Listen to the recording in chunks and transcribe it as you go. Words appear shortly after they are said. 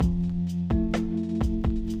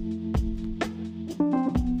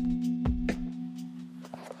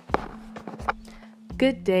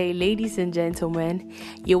Good day, ladies and gentlemen.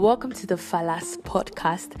 You're welcome to the FALAS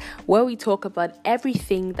podcast, where we talk about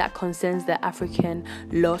everything that concerns the African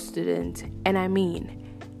law student. And I mean,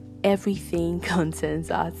 everything concerns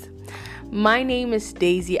us. My name is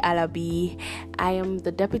Daisy Alabi. I am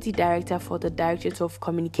the Deputy Director for the Directorate of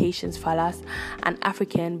Communications FALAS, an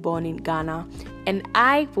African born in Ghana. And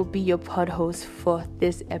I will be your pod host for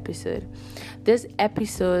this episode. This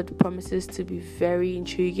episode promises to be very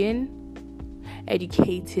intriguing,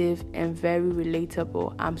 educative, and very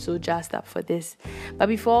relatable. I'm so jazzed up for this. But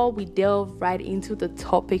before we delve right into the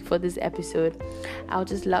topic for this episode, I would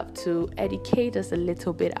just love to educate us a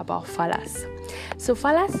little bit about FALAS. So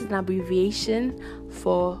FALAS is an abbreviation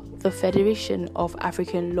for the Federation of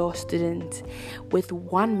African Law Students, with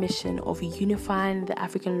one mission of unifying the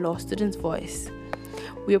African law students' voice.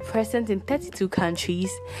 We are present in 32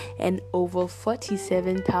 countries and over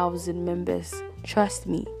 47,000 members. Trust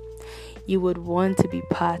me, you would want to be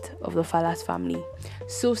part of the FALAS family.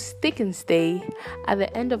 So stick and stay. At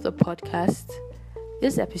the end of the podcast,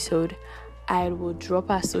 this episode, I will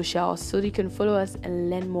drop our socials so you can follow us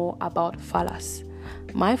and learn more about FALAS.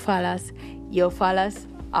 My FALAS, your FALAS,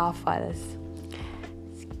 our FALAS.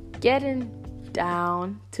 Getting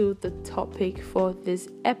down to the topic for this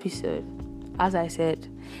episode, as I said,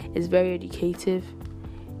 is very educative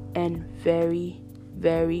and very,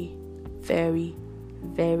 very, very,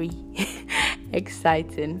 very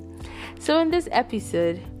exciting. So in this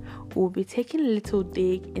episode, we'll be taking a little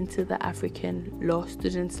dig into the African law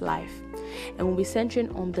student's life, and we'll be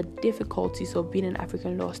centering on the difficulties of being an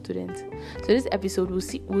African law student. So this episode,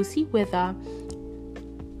 we'll see whether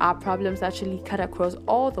our problems actually cut across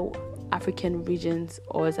all the African regions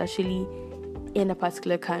or is actually in a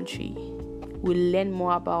particular country. We'll learn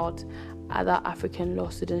more about other African law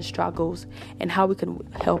student struggles and how we can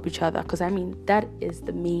help each other, because that is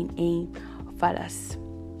the main aim of FALAS.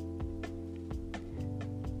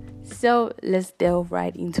 So let's delve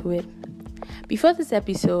right into it. Before this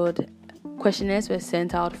episode, questionnaires were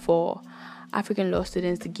sent out for African law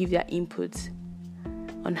students to give their input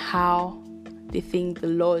on how they think the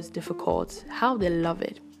law is difficult, how they love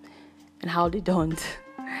it, and how they don't.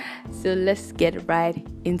 So let's get right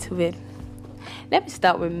into it. Let me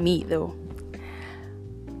start with me though.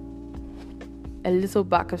 A little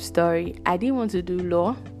backup story. I didn't want to do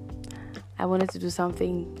law. I wanted to do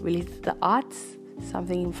something related to the arts,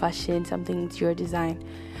 something in fashion, something in interior design.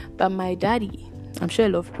 But my daddy, I'm sure a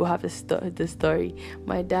lot of people have the story.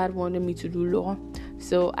 My dad wanted me to do law.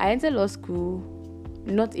 So I entered law school,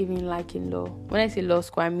 not even liking law. When I say law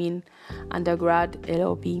school, I mean undergrad,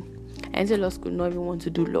 LLB. I entered law school, not even want to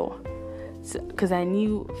do law. Because I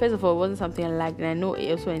knew, first of all, it wasn't something I liked, and I know it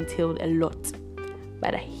also entailed a lot.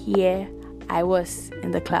 But here I was in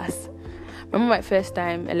the class. Remember my first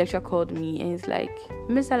time, a lecturer called me and he's like,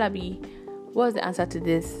 "Miss Alabi, what's the answer to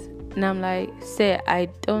this?" And I'm like, "Sir, I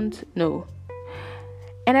don't know."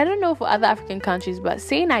 And I don't know for other African countries, but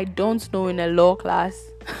saying I don't know in a law class,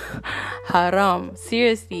 haram,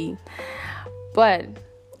 seriously. But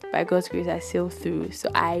by God's grace, I sailed through. So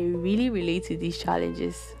I really relate to these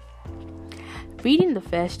challenges. Reading the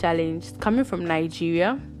first challenge, coming from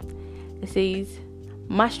Nigeria, it says,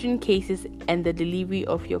 mastering cases and the delivery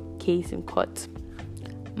of your case in court.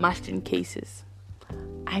 Mastering cases.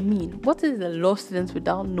 What is the law student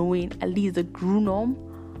without knowing at least the GRU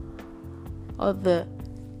or the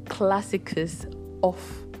classicus of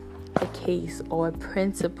a case or a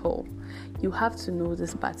principle? You have to know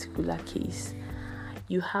this particular case.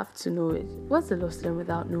 You have to know it. What's the law student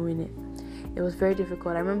without knowing it? It was very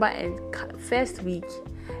difficult. I remember in first week,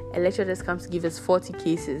 a lecturer just comes to give us 40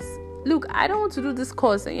 cases. Look, I don't want to do this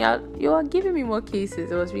course, and you are giving me more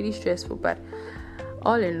cases. It was really stressful, but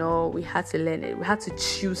all in all, we had to learn it. We had to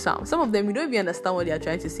choose some. Some of them, we don't even understand what they are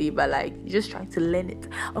trying to say, but you're just trying to learn it.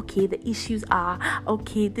 Okay, the issues are,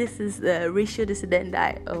 okay, this is the ratio, this and then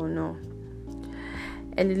that. Oh no.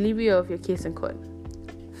 And the delivery of your case in court.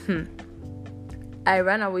 I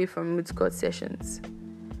ran away from moot court sessions.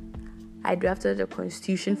 I drafted a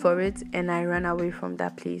constitution for it, and I ran away from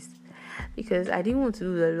that place because I didn't want to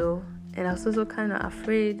do the law, and I was also kind of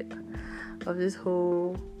afraid of this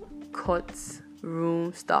whole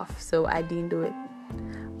courtroom stuff, so I didn't do it.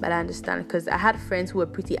 But I understand, because I had friends who were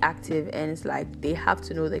pretty active, and it's like they have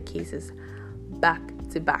to know the cases back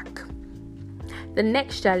to back. The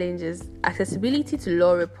next challenge is accessibility to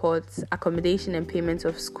law reports, accommodation, and payment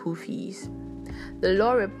of school fees. The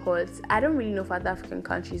law reports, I don't really know for other African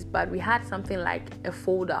countries, but we had something like a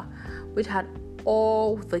folder which had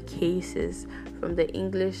all the cases, from the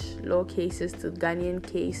English law cases to Ghanaian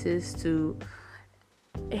cases to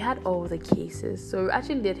it had all the cases, so it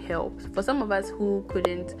actually did help. For some of us who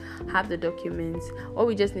couldn't have the documents, all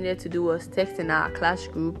we just needed to do was text in our class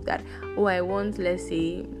group that, oh, I want, let's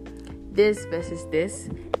say, this versus this,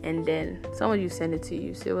 and then somebody will send it to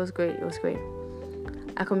you. So it was great.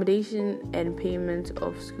 Accommodation and payment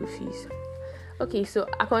of school fees. Okay, so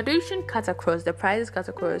accommodation cut across, the prices cut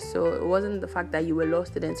across, so it wasn't the fact that you were law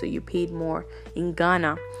students, so you paid more in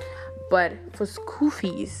Ghana. But for school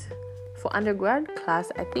fees, for undergrad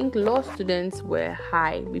class, I think law students were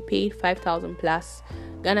high. We paid 5,000 plus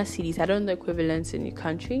Ghana cedis. I don't know the equivalents in your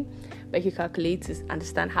country, but you calculate to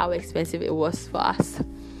understand how expensive it was for us.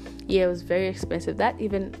 Yeah, it was very expensive. That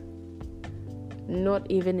even not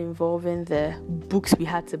even involving the books we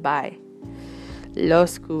had to buy. Law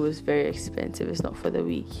school is very expensive. It's not for the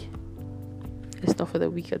weak. It's not for the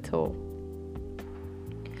weak at all.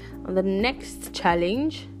 On the next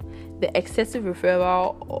challenge, the excessive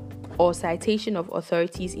referral or citation of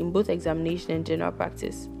authorities in both examination and general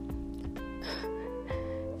practice.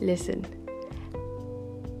 Listen,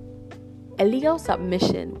 a legal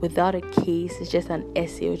submission without a case is just an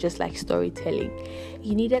essay or just like storytelling.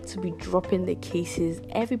 You needed to be dropping the cases.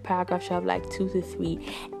 Every paragraph should have like 2 to 3.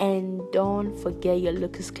 And don't forget your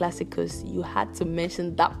locus classicus. You had to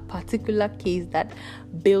mention that particular case that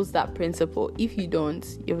builds that principle. If you don't,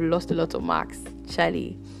 you've lost a lot of marks.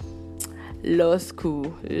 Charlie, law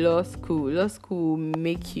school will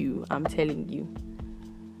make you, I'm telling you.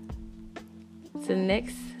 So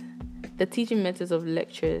next, the teaching methods of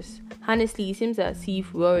lectures. Honestly, it seems as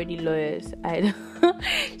if we're already lawyers.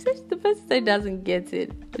 The person said doesn't get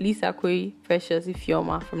it. Lisa Koi Precious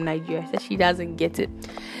Ifeoma from Nigeria said she doesn't get it.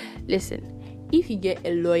 Listen, if you get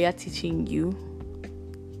a lawyer teaching you,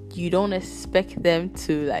 you don't expect them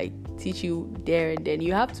to like teach you there and then.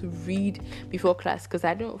 You have to read before class, because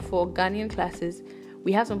for Ghanaian classes,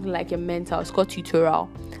 we have something like a mentor. It's called tutorial.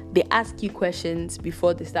 They ask you questions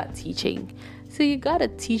before they start teaching. So you gotta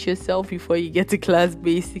teach yourself before you get to class,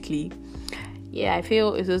 basically. Yeah, I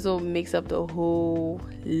feel it also makes up the whole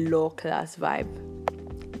law class vibe.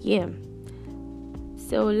 Yeah.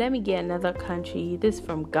 So let me get another country. This is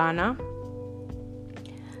from Ghana.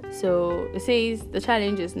 So it says the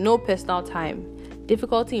challenge is no personal time.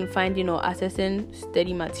 Difficulty in finding or accessing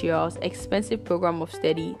study materials, expensive program of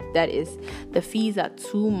study, that is, the fees are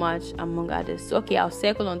too much, among others. So, okay, I'll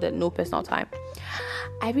circle on the no personal time.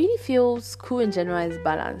 I really feel school in general is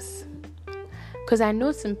balanced, because I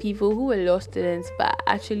know some people who were law students but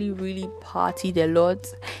actually really partied a lot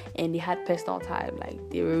and they had personal time.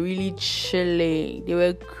 Like, they were really chilling, they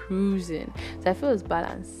were cruising. So I feel it's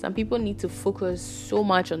balanced. Some people need to focus so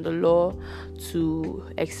much on the law to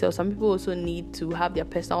excel. Some people also need to have their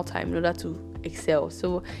personal time in order to excel.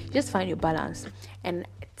 So just find your balance. And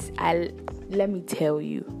let me tell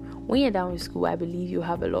you, when you're done with school, I believe you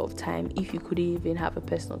have a lot of time if you could even have a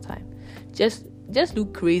personal time. Just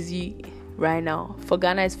look crazy right now. For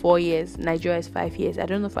Ghana, it's 4 years. Nigeria is 5 years. I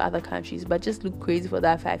don't know for other countries, but just look crazy for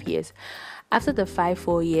that 5 years. After the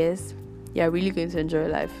 4 years, you're really going to enjoy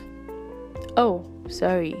life. Oh,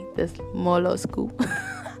 sorry, there's more law school.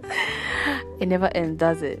 It never ends,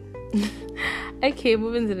 does it? Okay,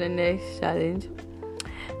 moving to the next challenge.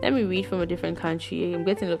 Let me read from a different country. I'm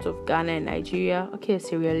getting a lot of Ghana and Nigeria. Okay,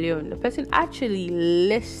 Sierra Leone. The person actually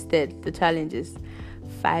listed the challenges.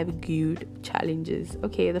 5 good challenges.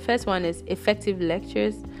 Okay, the first one is effective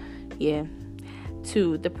lectures. Yeah.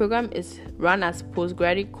 2, the program is run as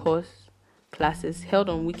postgraduate course classes held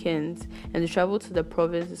on weekends, and the travel to the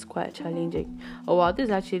province is quite challenging. Oh wow, this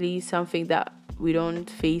is actually something that we don't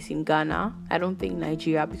face in Ghana. I don't think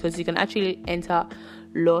Nigeria, because you can actually enter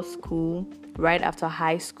law school right after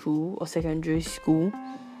high school or secondary school.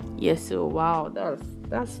 Yes, so wow,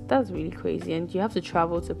 that's really crazy. And you have to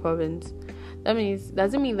travel to province.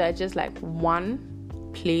 Doesn't mean that just like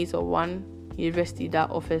one place or one university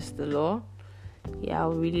that offers the law. Yeah, I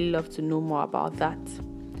would really love to know more about that.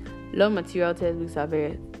 Law material textbooks are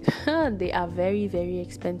they are very, very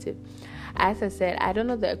expensive. As I said, I don't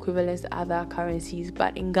know the equivalents to other currencies,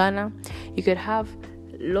 but in Ghana, you could have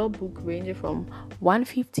law book ranging from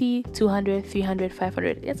 150, 200, 300,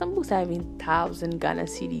 500. Yeah, some books are even 1,000 Ghana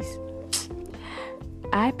cedis.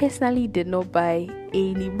 I personally did not buy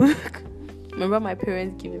any book. Remember my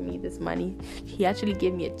parents giving me this money? He actually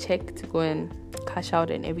gave me a check to go and cash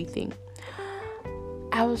out and everything.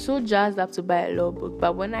 I was so jazzed up to buy a law book,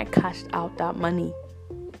 but when I cashed out that money,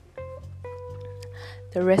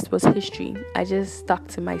 the rest was history. I just stuck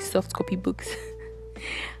to my soft copy books.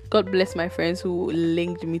 God bless my friends who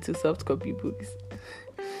linked me to soft copy books.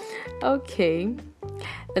 Okay.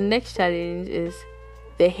 The next challenge is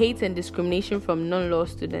The hate and discrimination from non-law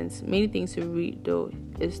students. Many things to read, though.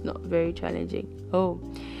 It's not very challenging. Oh,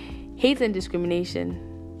 hate and discrimination.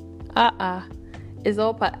 It's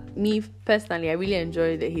all part. Me personally, I really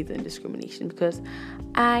enjoy the hate and discrimination because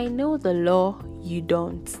I know the law, you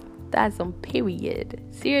don't. That's on period.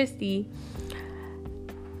 Seriously,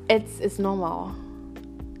 it's normal.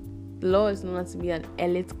 Law is known to be an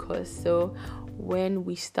elite course, so when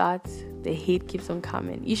we start, the hate keeps on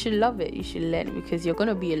coming. You should love it. You should learn because you're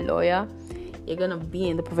gonna be a lawyer. You're gonna be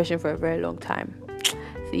in the profession for a very long time,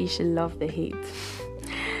 so you should love the hate.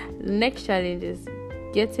 The next challenge is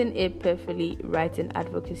getting it perfectly right in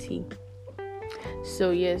advocacy.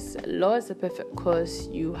 So yes, law is a perfect course.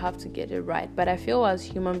 You have to get it right. But I feel as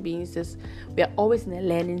human beings, we are always in a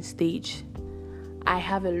learning stage. I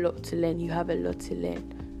have a lot to learn. You have a lot to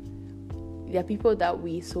learn. There are people that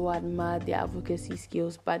we so admire their advocacy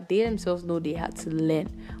skills, but they themselves know they had to learn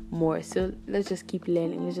more. So let's just keep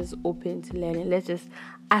learning. Let's just open to learning. Let's just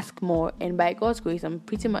ask more. And by God's grace, I'm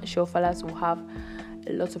pretty much sure FALAS will have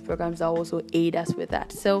a lot of programs that also aid us with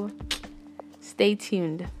that. So stay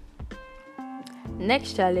tuned.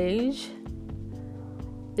 Next challenge.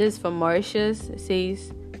 This is from Mauritius. It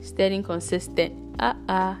says studying consistent.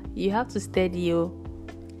 You have to study you.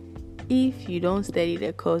 If you don't study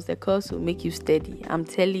the course will make you steady. I'm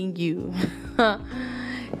telling you.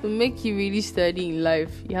 It will make you really study in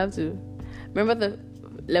life. You have to remember the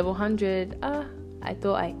level 100. I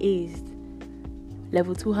thought I aced.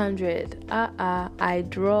 Level 200. I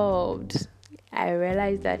dropped. I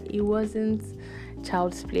realized that it wasn't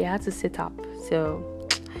child's play. I had to sit up. So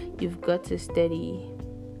you've got to study.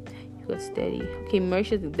 Okay,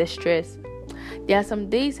 Mauritius, the stress. There are some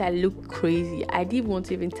days I look crazy. I didn't want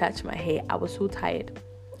to even touch my hair. I was so tired.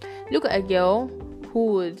 Look at a girl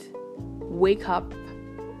who would wake up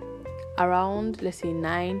around, let's say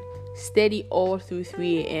 9, steady all through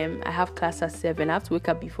 3 a.m. I have class at 7. I have to wake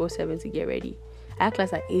up before 7 to get ready. I have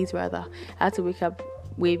class at 8 rather. I have to wake up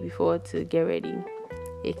way before to get ready.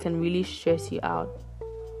 It can really stress you out.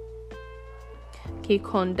 Okay,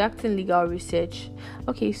 conducting legal research.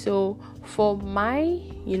 Okay, so for my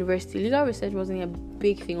university, legal research wasn't a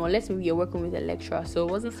big thing unless we were working with a lecturer. So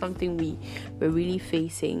it wasn't something we were really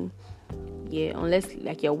facing. Yeah, unless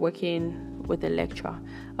like you're working with a lecturer.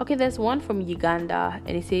 Okay, there's one from Uganda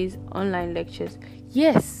and it says online lectures.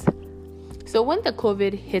 Yes. So when the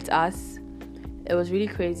COVID hit us, it was really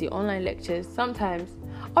crazy. Online lectures. Sometimes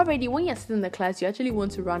already when you're sitting in the class, you actually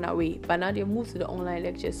want to run away. But now they've moved to the online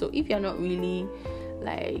lectures. So if you're not really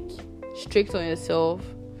like strict on yourself,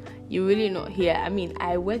 you're really not here. I mean,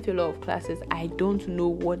 I went through a lot of classes. I don't know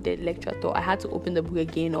what the lecturer thought. I had to open the book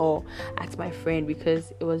again or ask my friend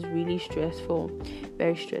because it was really stressful.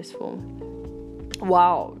 Very stressful.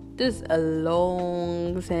 Wow, this is a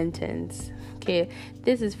long sentence. Okay,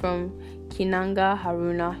 this is from Kinanga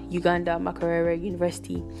Haruna, Uganda, Makerere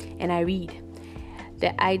University. And I read,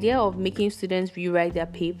 the idea of making students rewrite their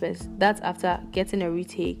papers, that's after getting a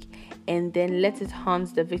retake, and then let it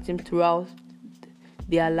haunt the victim throughout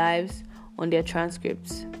their lives on their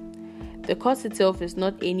transcripts. The course itself is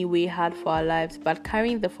not any way hard for our lives, but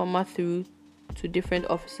carrying the former through to different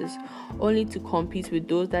offices, only to compete with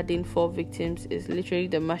those that didn't fall victims, is literally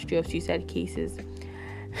the mastery of suicide cases.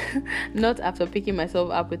 Not after picking myself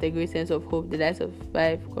up with a great sense of hope did I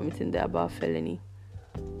survive committing the above felony.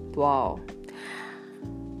 Wow.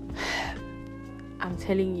 I'm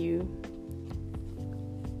telling you,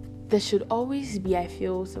 there should always be, I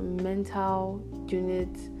feel, some mental unit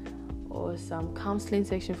or some counseling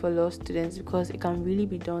section for law students because it can really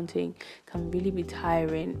be daunting, it can really be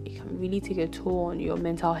tiring, it can really take a toll on your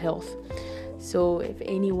mental health. So if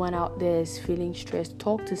anyone out there is feeling stressed,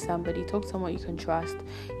 talk to somebody, talk to someone you can trust.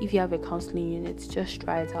 If you have a counseling unit, just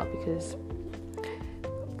try it out because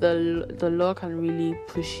the law can really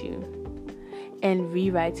push you. And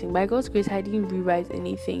rewriting. By God's grace, I didn't rewrite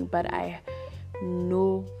anything, but I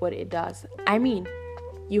know what it does. I mean,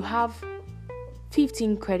 you have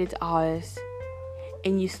 15 credit hours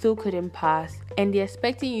and you still couldn't pass, and they're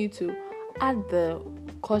expecting you to add the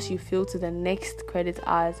course you failed to the next credit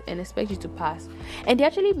hours and expect you to pass. And they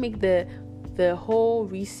actually make the whole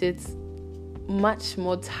resits much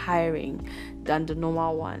more tiring than the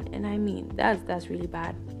normal one. And I mean, that's really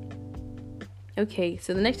bad. Okay,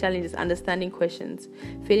 so the next challenge is understanding questions,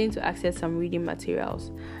 failing to access some reading materials.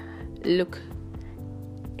 Look,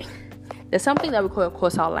 there's something that we call a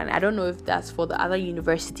course outline. I don't know if that's for the other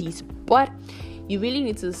universities, but you really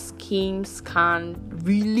need to scan,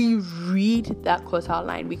 really read that course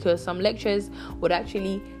outline because some lecturers would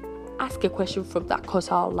actually ask a question from that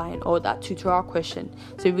course outline or that tutorial question.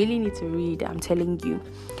 So you really need to read, I'm telling you.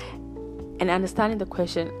 and understanding the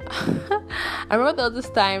question. I remember there was this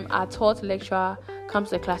time our taught lecturer comes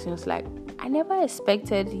to the class and was like, I never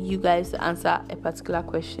expected you guys to answer a particular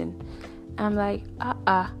question. I'm like,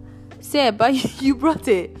 say, but you brought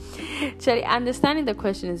it. Actually, understanding the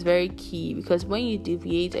question is very key, because when you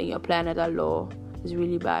deviate and you apply another law, it's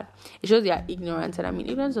really bad. It shows you are ignorant, and I mean,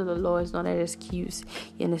 ignorance of the law is not an excuse.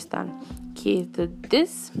 You understand? Okay,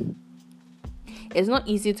 this. It's not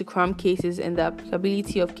easy to cram cases and the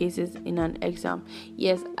applicability of cases in an exam.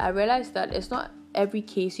 Yes, I realized that it's not every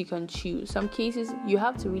case you can choose. Some cases you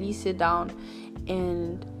have to really sit down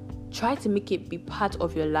and try to make it be part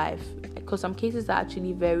of your life, because some cases are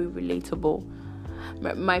actually very relatable.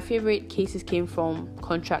 My favorite cases came from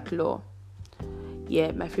contract law.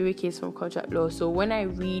 Yeah, my favorite case from contract law. So when I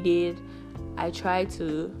read it, I try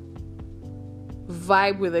to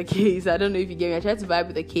vibe with the case. I don't know if you get me. I try to vibe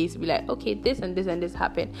with the case, be like, okay, this and this and this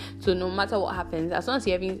happened. So no matter what happens, as long as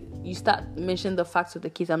you start mentioning the facts of the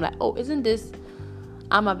case, I'm like, oh, isn't this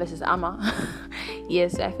Amma versus Amma?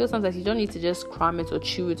 Yes, I feel sometimes you don't need to just cram it or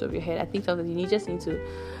chew it over your head. I think sometimes you just need to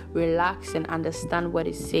relax and understand what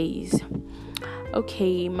it says.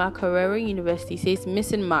 Okay, Makerere University says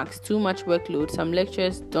missing marks, too much workload, some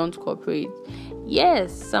lecturers don't cooperate.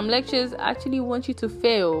 Yes, some lecturers actually want you to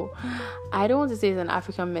fail. I don't want to say it's an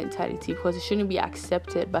African mentality, because it shouldn't be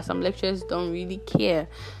accepted, but some lecturers don't really care.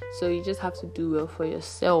 So you just have to do well for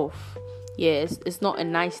yourself. Yes, it's not a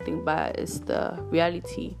nice thing, but it's the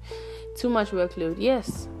reality. Too much workload,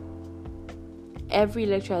 yes. Every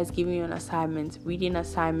lecturer is giving you an assignment, reading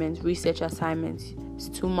assignments, research assignments. It's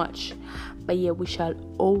too much. But yeah, we shall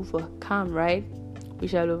overcome, right? We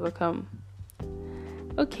shall overcome.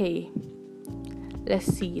 Okay. Let's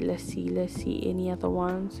see. Any other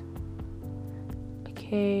ones?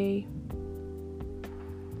 Okay.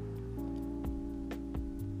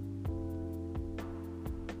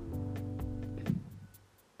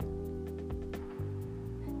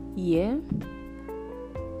 Yeah.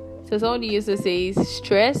 So somebody used to say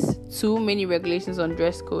stress, too many regulations on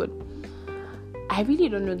dress code. I really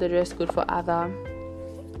don't know the dress code for other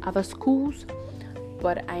schools,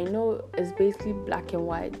 but I know it's basically black and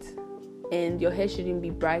white, and your hair shouldn't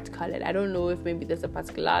be bright colored. I don't know if maybe there's a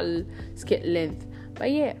particular skirt length,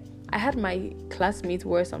 but yeah, I had my classmates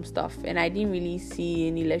wear some stuff, and I didn't really see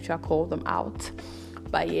any lecturer call them out.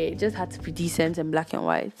 But yeah, it just had to be decent and black and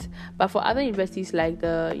white. But for other universities like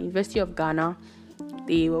the University of Ghana,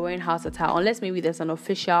 they were wearing house attire, unless maybe there's an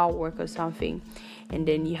official work or something, and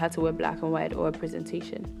then you had to wear black and white or a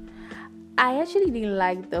presentation. I actually didn't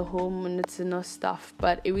like the whole monotonous stuff,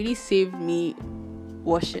 but it really saved me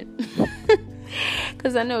washing.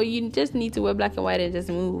 Because I know you just need to wear black and white and just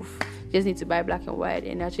move. You just need to buy black and white,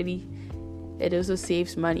 and actually it also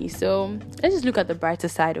saves money. So let's just look at the brighter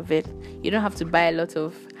side of it. You don't have to buy a lot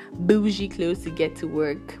of bougie clothes to get to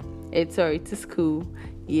work. To school.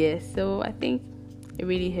 Yeah, so I think it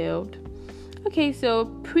really helped. Okay, so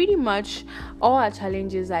pretty much all our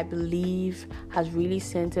challenges, I believe, has really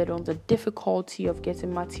centered on the difficulty of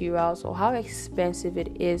getting materials, or how expensive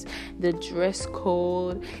it is, the dress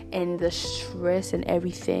code, and the stress and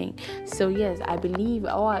everything. So yes, I believe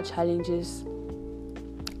all our challenges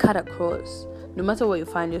cut across. No matter where you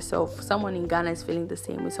find yourself, someone in Ghana is feeling the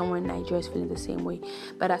same way, someone in Nigeria is feeling the same way.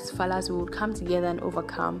 But as FALAS, we would come together and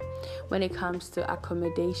overcome when it comes to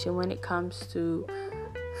accommodation, when it comes to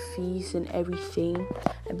fees and everything.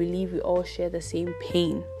 I believe we all share the same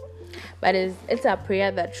pain. But it's our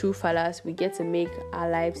prayer that through FALAS, we get to make our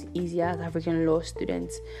lives easier as African law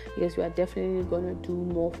students, because we are definitely going to do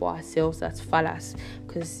more for ourselves as FALAS,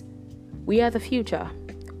 because we are the future.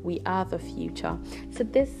 We are the future. So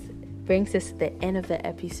this brings us to the end of the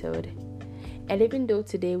episode. And even though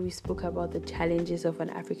today we spoke about the challenges of an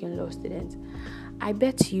African law student, I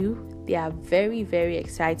bet you there are very, very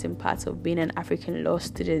exciting parts of being an African law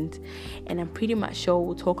student, and I'm pretty much sure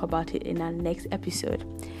we'll talk about it in our next episode.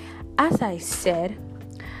 As I said,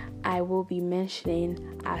 I will be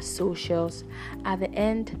mentioning our socials at the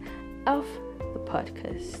end of the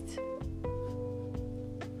podcast.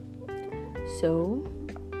 So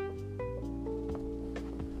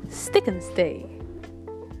stick and stay.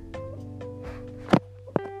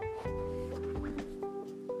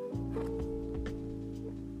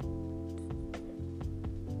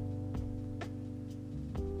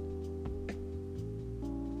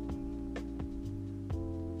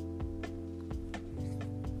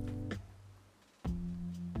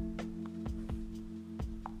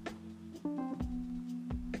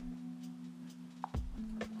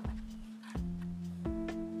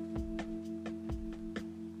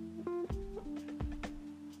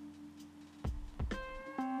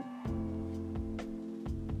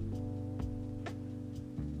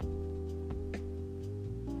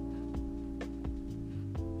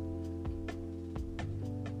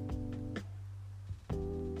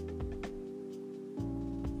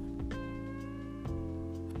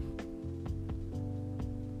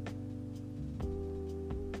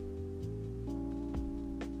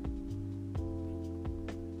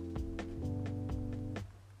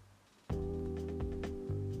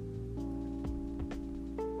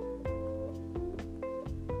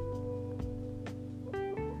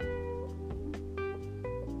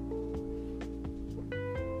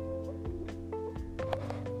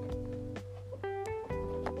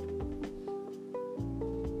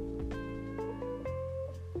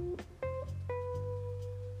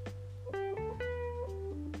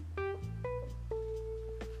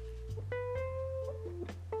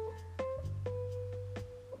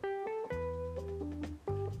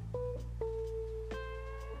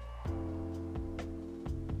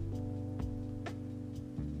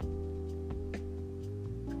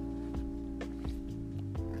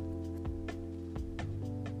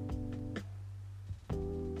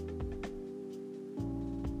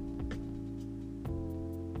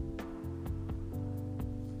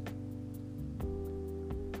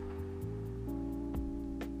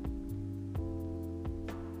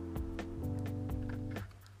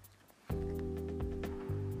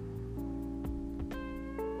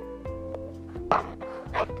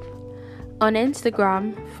 On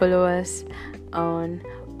Instagram, follow us on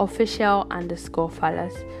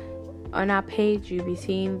official_FALAS. On our page, you'll be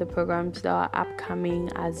seeing the programs that are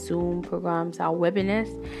upcoming, our Zoom programs, our webinars.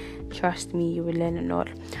 Trust me, you will learn a lot.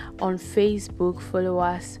 On Facebook, follow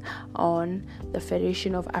us on the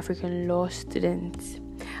Federation of African Law Students.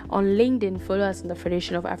 On LinkedIn, follow us on the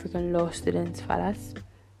Federation of African Law Students, FALAS.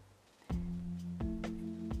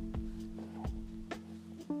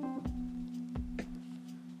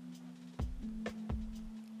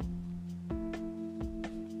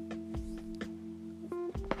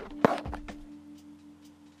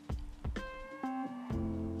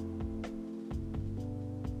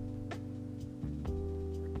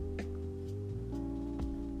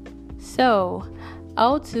 So,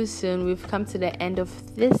 all too soon, we've come to the end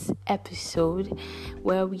of this episode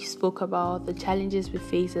where we spoke about the challenges we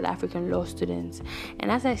face as African law students.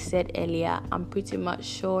 And as I said earlier, I'm pretty much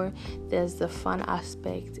sure there's the fun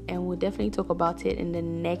aspect, and we'll definitely talk about it in the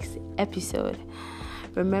next episode.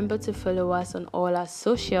 Remember to follow us on all our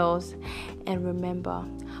socials, and remember,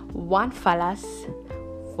 one FALAS,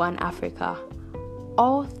 one Africa.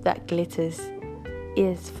 All that glitters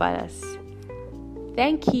is FALAS.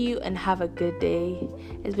 Thank you and have a good day.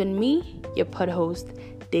 It's been me, your pod host,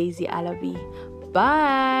 Daisy Alabi.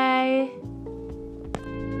 Bye.